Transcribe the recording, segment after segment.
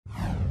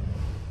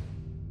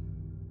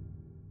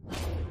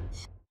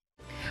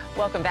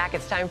Welcome back.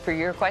 It's time for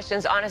your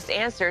questions, honest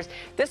answers.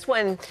 This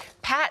one,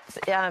 Pat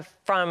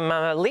from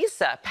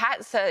Lisa.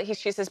 Pat,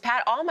 she says,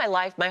 Pat, all my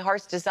life, my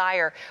heart's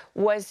desire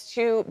was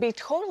to be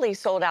totally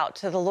sold out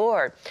to the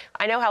Lord.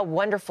 I know how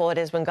wonderful it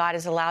is when God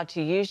is allowed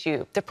to use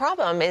you. The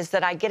problem is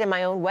that I get in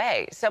my own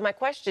way. So my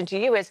question to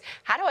you is,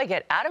 how do I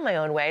get out of my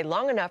own way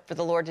long enough for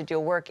the Lord to do a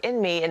work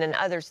in me and in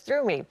others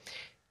through me?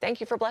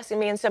 Thank you for blessing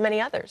me and so many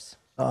others.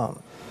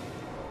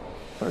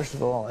 First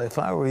of all, if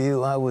I were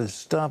you, I would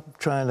stop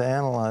trying to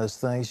analyze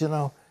things. You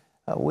know,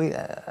 we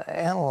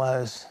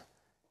analyze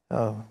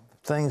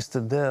things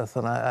to death,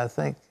 and I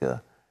think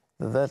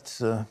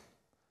that's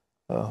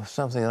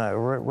something that I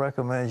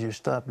recommend you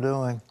stop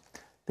doing.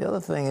 The other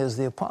thing is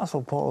the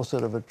Apostle Paul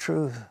said, of a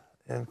truth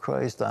in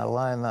Christ I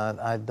lie not,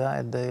 I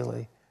die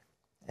daily.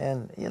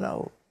 And, you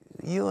know,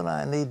 you and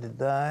I need to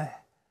die,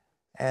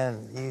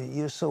 and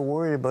you're so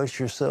worried about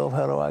yourself.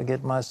 How do I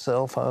get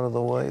myself out of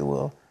the way?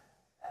 Well,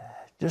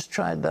 just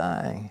try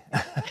dying.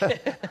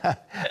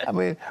 I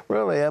mean,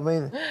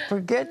 really,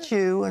 forget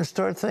you and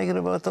start thinking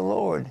about the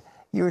Lord.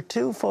 You're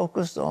too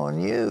focused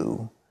on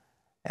you.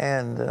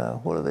 And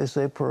what do they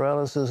say,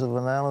 paralysis of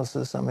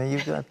analysis? I mean,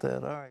 you got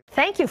that, all right.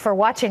 Thank you for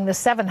watching the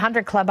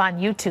 700 Club on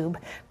YouTube.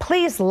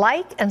 Please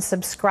like and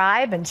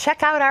subscribe and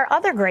check out our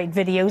other great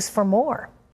videos for more.